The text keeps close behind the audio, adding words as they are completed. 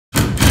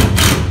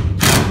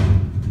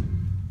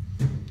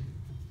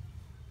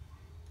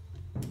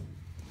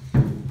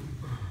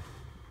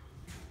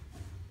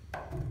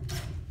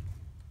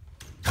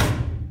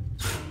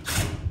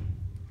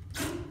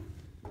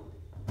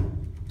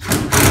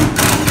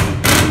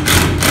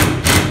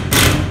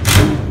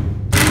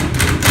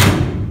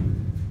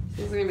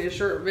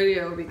short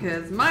video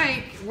because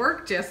Mike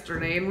worked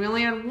yesterday and we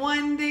only had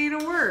one day to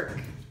work.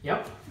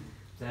 Yep,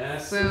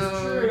 that's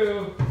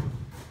true.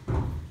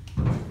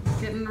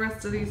 Getting the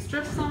rest of these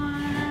strips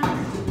on,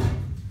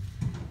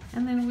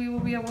 and then we will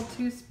be able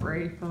to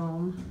spray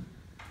foam.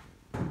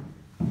 All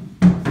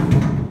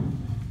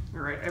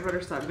right, I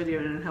better stop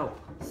videoing and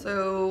help.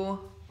 So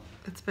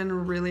it's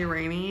been really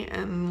rainy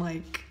and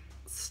like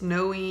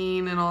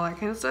snowing and all that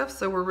kind of stuff.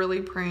 So we're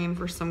really praying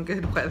for some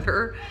good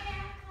weather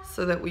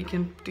so that we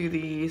can do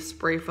the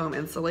spray foam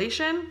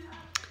insulation,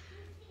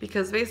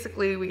 because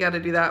basically we got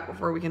to do that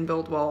before we can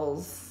build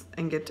walls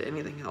and get to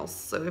anything else.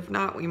 So if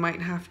not, we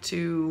might have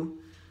to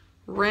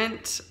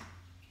rent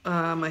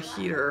a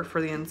heater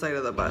for the inside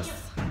of the bus.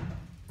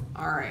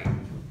 All right,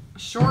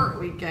 short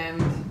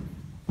weekend.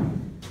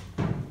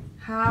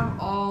 Have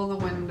all the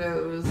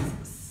windows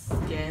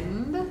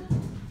skinned.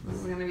 This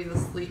is gonna be the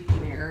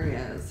sleeping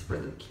areas for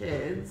the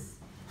kids.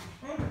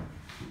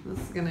 This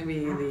is gonna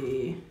be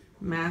the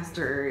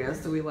master area,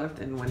 so we left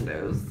in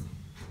windows.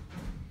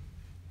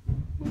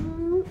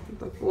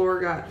 The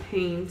floor got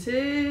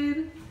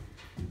painted.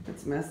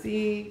 It's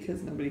messy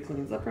because nobody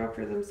cleans up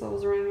after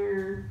themselves around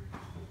here.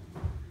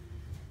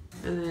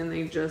 And then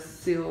they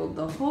just sealed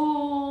the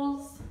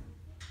holes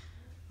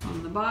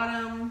on the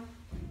bottom.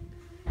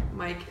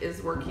 Mike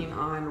is working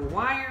on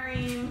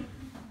wiring,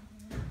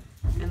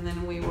 and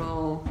then we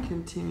will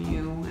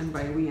continue, and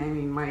by we I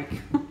mean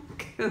Mike,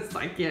 because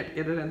I can't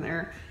get it in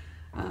there,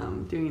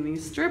 doing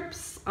these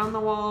strips on the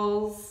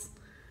walls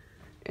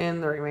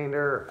and the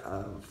remainder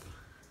of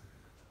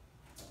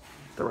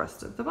the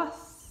rest of the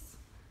bus.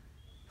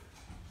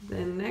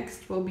 Then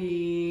next we'll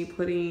be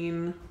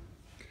putting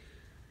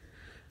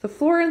the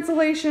floor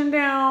insulation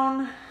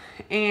down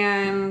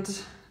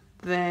and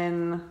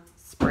then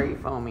spray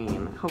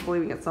foaming.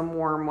 Hopefully we get some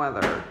warm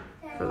weather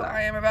for that.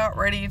 I am about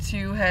ready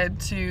to head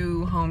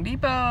to Home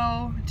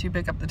Depot to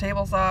pick up the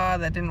table saw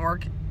that didn't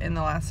work in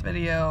the last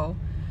video.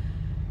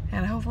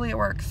 And hopefully it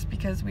works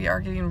because we are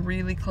getting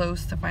really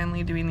close to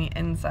finally doing the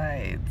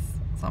insides.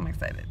 So I'm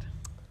excited.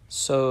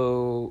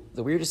 So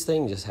the weirdest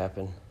thing just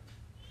happened.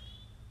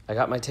 I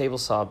got my table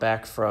saw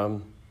back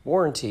from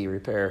warranty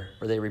repair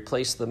where they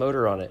replaced the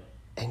motor on it.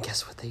 And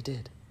guess what they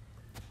did?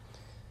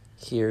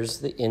 Here's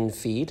the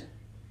in-feed.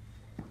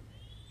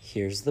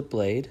 Here's the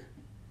blade.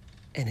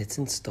 And it's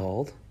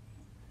installed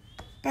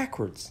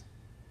backwards.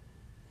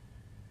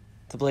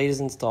 The blade is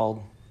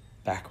installed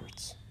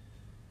backwards.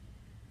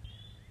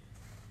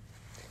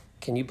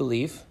 Can you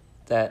believe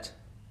that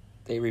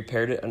they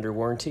repaired it under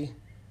warranty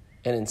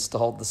and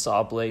installed the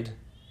saw blade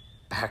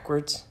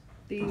backwards?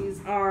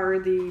 These are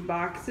the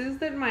boxes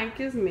that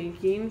Mike is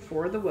making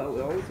for the well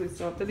wheels. We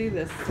still have to do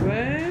this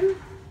one.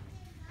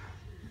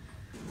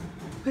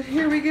 But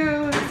here we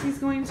go, as he's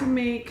going to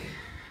make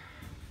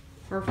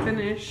or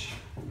finish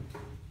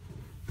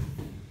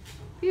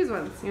these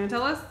ones. You wanna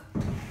tell us?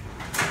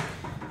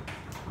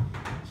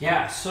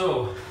 Yeah,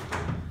 so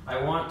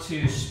I want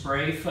to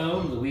spray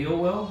foam the wheel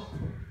well,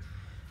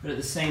 but at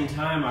the same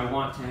time I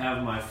want to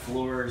have my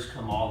floors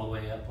come all the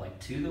way up like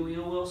to the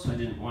wheel well, so I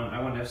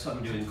want to have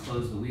something to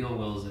enclose the wheel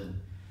wells in.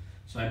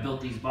 So I built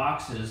these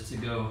boxes to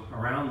go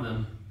around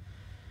them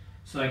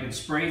so I can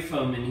spray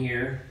foam in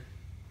here,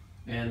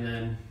 and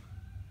then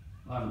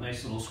I'll have a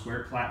nice little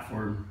square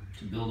platform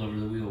to build over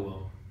the wheel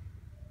well.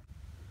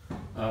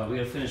 We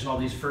gotta finish all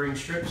these furring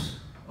strips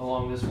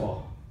along this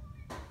wall.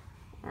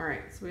 All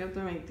right, so we have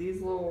to make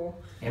these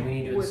little And we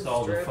need to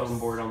install the foam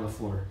board on the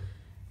floor.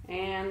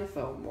 and the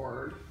foam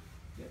board.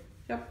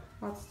 Yep,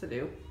 lots to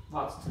do.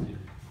 Lots to do.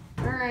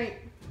 All right.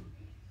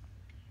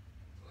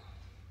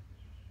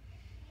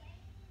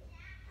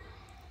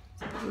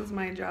 So this is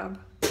my job.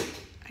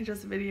 I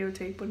just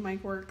videotape when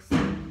Mike works.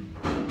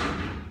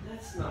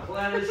 That's not,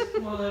 that is a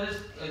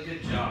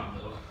good job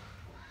though.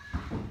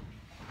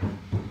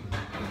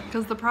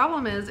 Because the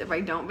problem is, if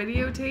I don't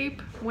videotape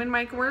when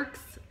Mike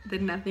works,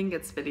 then nothing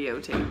gets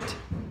videotaped.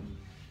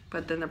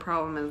 But then the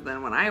problem is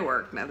then when I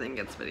work, nothing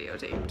gets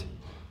videotaped.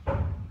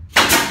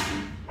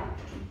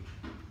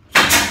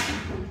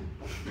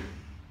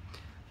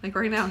 Like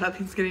right now,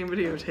 nothing's getting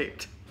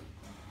videotaped.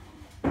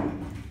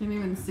 Can't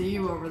even see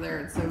you over there,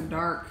 it's so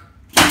dark.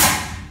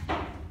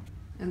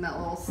 In that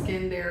little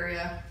skinned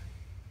area.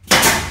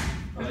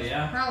 Oh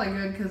yeah? Probably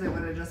good because it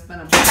would have just been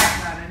a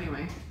black flat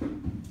anyway.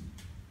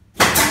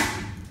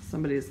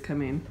 Somebody's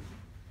coming.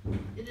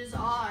 It is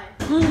I,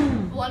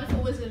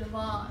 wonderful Wizard of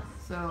Oz.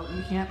 So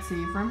you can't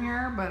see from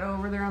here, but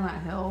over there on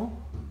that hill,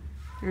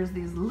 there's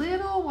these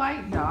little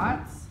white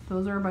dots.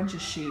 Those are a bunch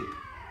of sheep.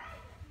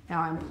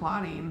 Now I'm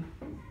plotting.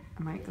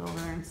 I might go over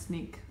there and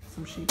sneak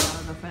some sheep out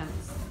of the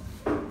fence.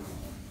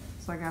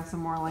 So I got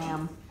some more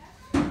lamb.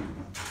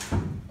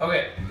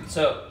 Okay,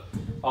 so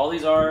all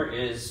these are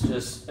is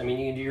just, I mean,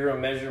 you can do your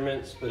own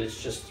measurements, but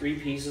it's just 3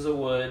 pieces of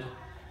wood.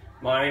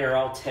 Mine are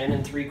all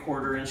 10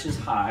 3/4 inches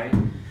high,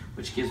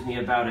 which gives me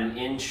about an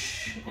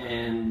inch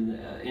and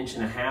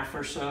a half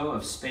or so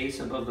of space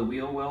above the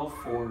wheel well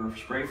for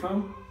spray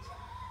foam.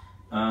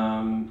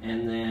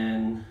 And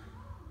then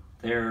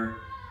they're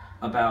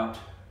about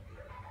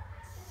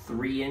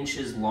 3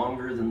 inches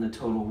longer than the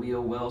total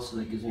wheel well, so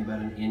that gives me about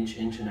an inch,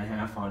 inch and a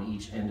half on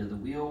each end of the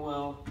wheel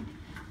well.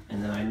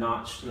 And then I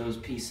notched those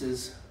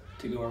pieces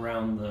to go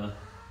around the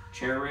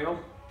chair rail.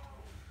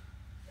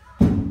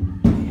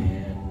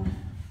 And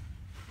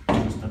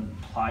just a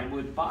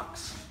plywood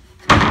box.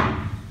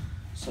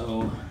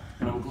 So,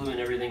 and I'm gluing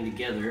everything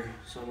together.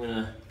 So I'm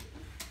gonna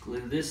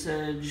glue this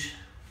edge,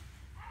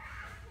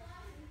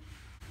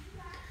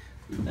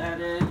 glue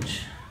that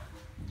edge,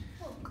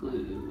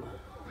 glue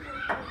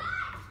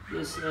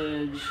this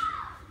edge,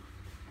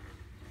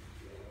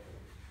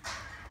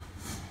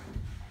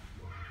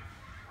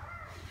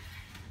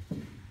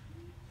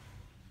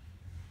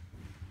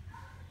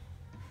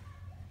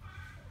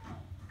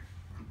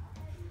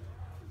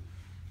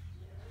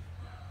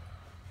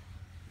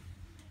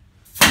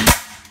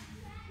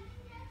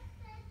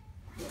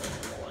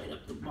 line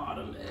up the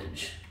bottom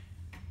edge.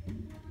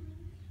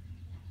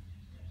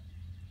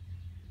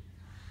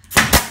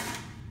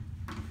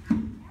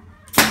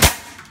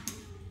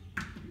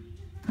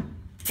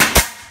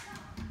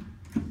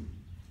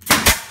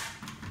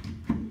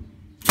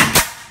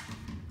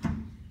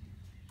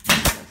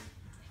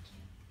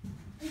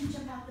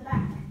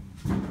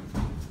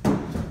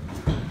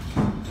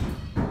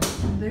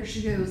 There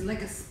she goes,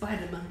 like a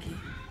spider monkey.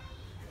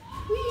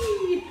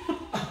 Whee!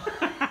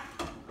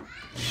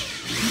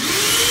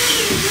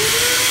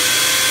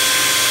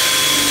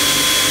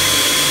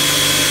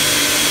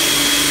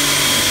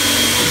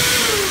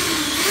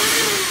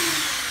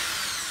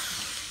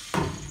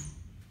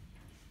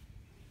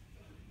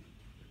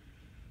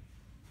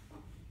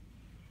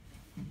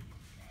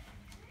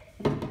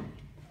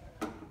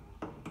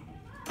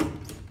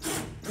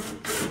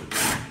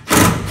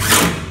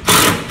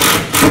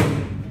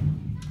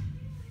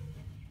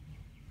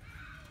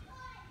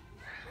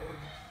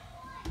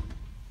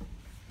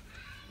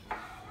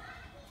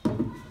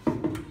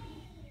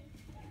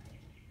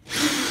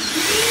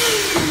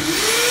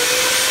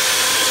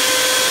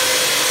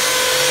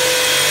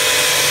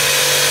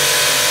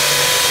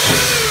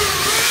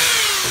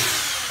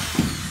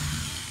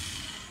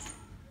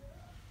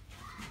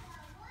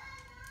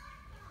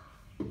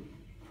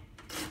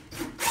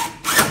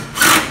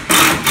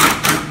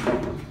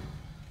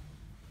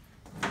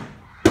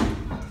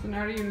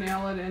 Now do you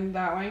nail it in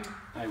that way?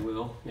 I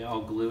will. Yeah,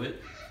 I'll glue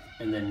it,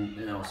 and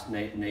then I'll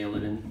nail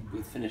it in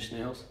with finished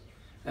nails.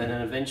 And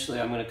then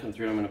eventually I'm going to come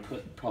through and I'm going to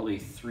put probably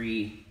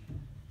 3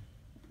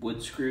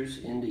 wood screws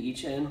into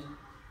each end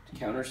to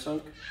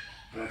countersunk.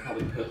 And I'll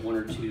probably put 1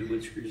 or 2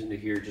 wood screws into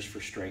here just for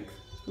strength.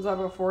 Was that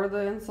before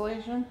the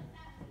installation?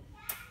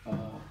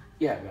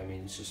 Yeah, I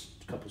mean, it's just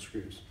a couple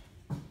screws.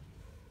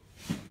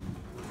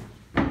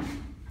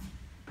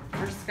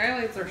 Our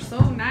skylights are so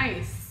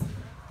nice.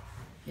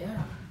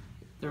 Yeah.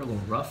 They're a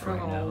little rough They're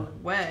right a now. little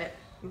wet,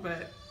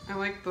 but I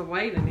like the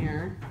light in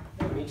here.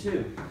 Yeah, me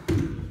too.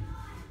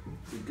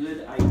 It's a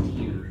good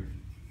idea.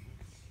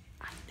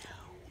 I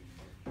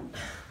know.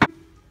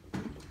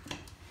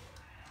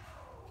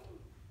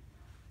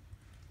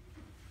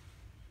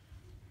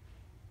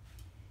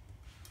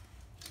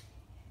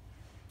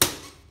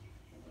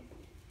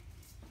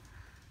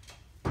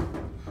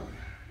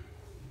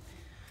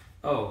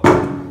 Oh,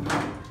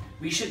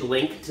 we should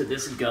link to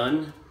this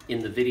gun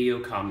in the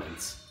video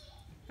comments.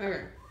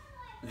 Okay.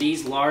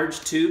 These large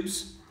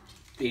tubes,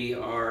 they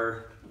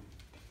are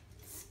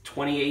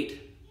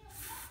 28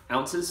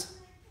 ounces,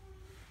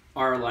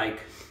 are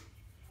like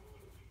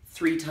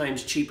 3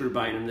 times cheaper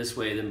buying them this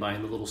way than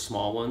buying the little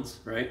small ones,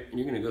 right? And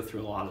you're gonna go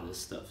through a lot of this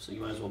stuff, so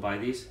you might as well buy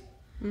these.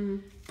 Mm-hmm.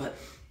 But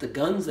the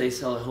guns they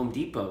sell at Home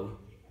Depot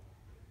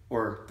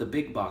or the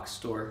big box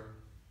store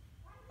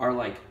are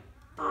like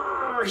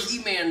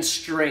He-Man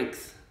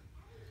strength.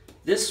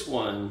 This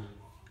one,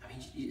 I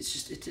mean, it's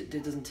just,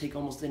 it doesn't take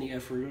almost any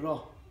effort at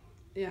all.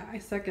 Yeah, I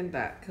second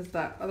that because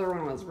that other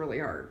one was really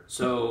hard.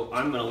 So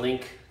I'm going to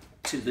link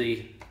to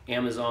the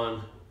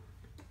Amazon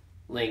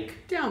link.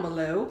 Down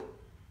below.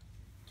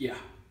 Yeah,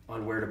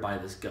 on where to buy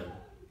this gun.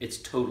 It's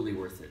totally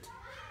worth it.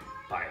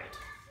 Buy it.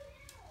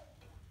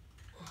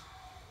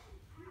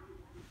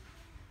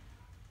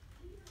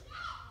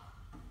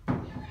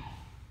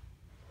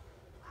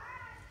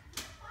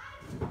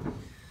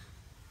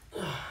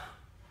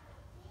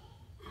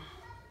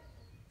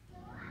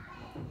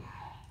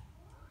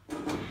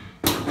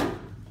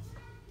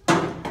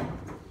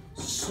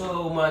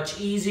 So much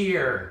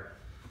easier.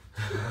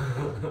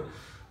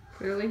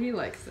 Clearly he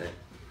likes it.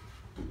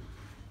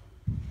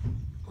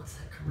 What's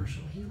that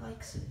commercial? He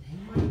likes it. Hey,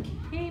 Mikey.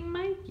 Hey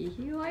Mikey,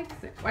 he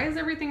likes it. Why is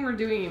everything we're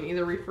doing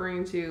either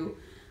referring to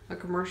a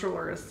commercial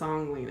or a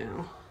song we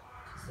know?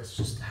 Because that's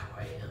just how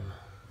I am.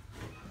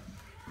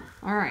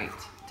 All right,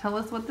 tell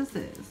us what this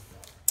is.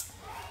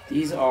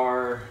 These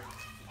are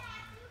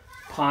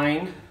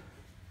pine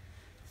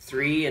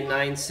 3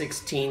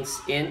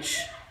 9/16 inch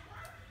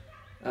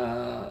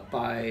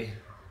by,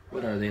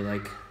 what are they,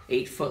 like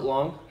 8 foot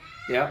long?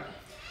 Yeah.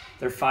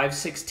 They're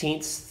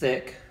 5/16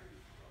 thick,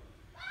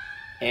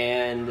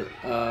 and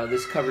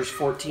this covers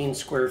 14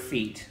 square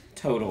feet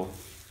total,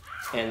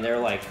 and they're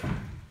like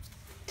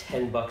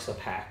 $10 a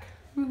pack.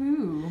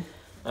 Woohoo!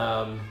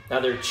 Now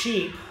they're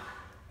cheap,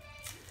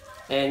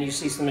 and you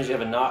see sometimes you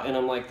have a knot in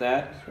them like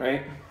that,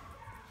 right?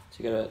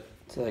 So you gotta,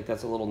 so like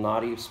that's a little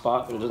knotty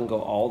spot, but it doesn't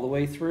go all the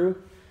way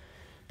through.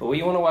 But what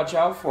you want to watch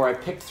out for, I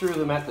picked through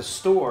them at the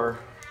store,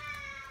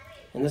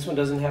 and this one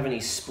doesn't have any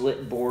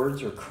split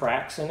boards or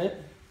cracks in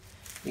it.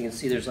 You can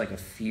see there's like a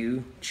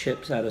few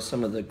chips out of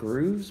some of the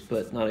grooves,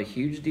 but not a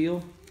huge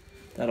deal.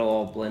 That'll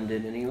all blend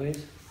in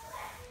anyways.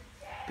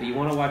 But you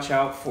want to watch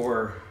out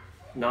for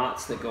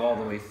knots that go all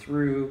the way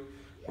through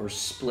or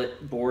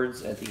split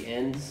boards at the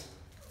ends,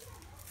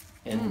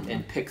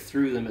 and pick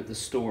through them at the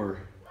store.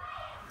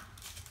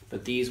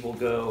 But these will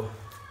go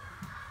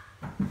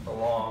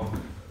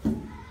along.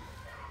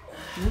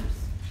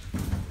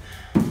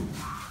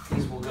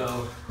 These will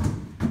go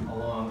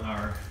along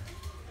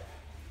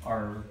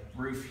our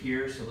roof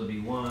here, so there'll be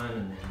one,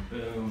 and then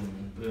boom, and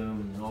then boom,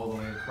 and then all the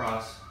way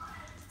across.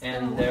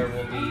 And there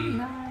will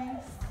be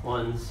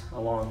ones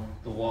along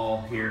the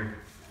wall here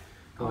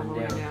going all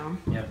the way down.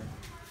 Yep.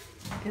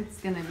 It's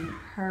gonna be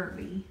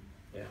pretty.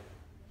 Yeah.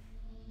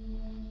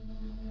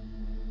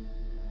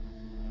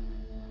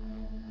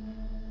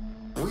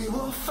 We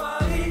will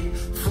fight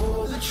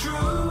for the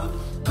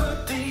truth,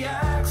 put the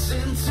axe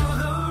into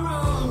the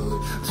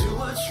root, do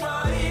what's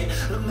right,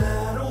 no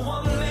matter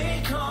what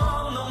may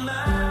come, no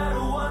matter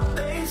what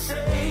they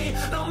say,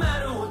 no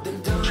matter what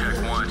they've done.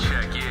 Check one,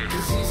 check, yeah.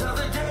 'Cause these are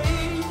the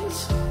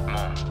days, Come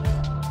on.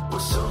 where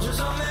soldiers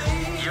are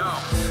made. Yo.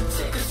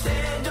 Take a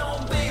stand,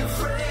 don't be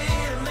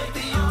afraid, and make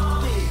the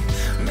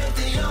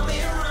army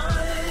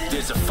run.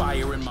 There's a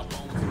fire in my bones.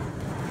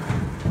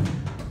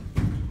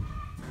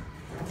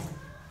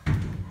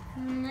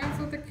 That's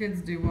what the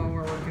kids do while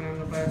we're working on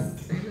the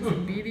bus. They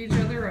just beat each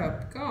other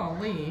up.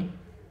 Golly.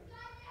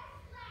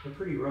 They're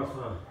pretty rough,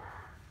 huh?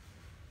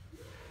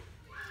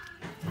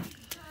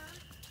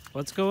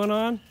 What's going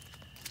on?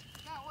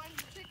 That one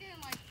chicken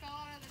like fell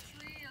out of the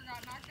tree or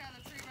got knocked out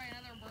of the tree by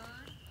another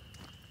bird.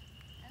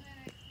 And then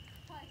it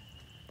like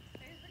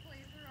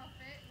basically threw a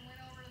fit and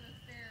went over to the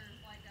stairs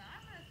like,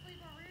 I'm gonna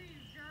sleep over here,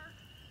 you jerk.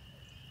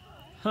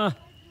 Huh.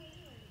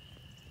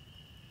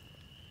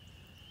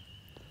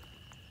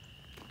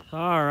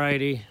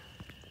 Alrighty.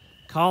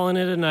 Calling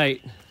it a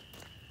night.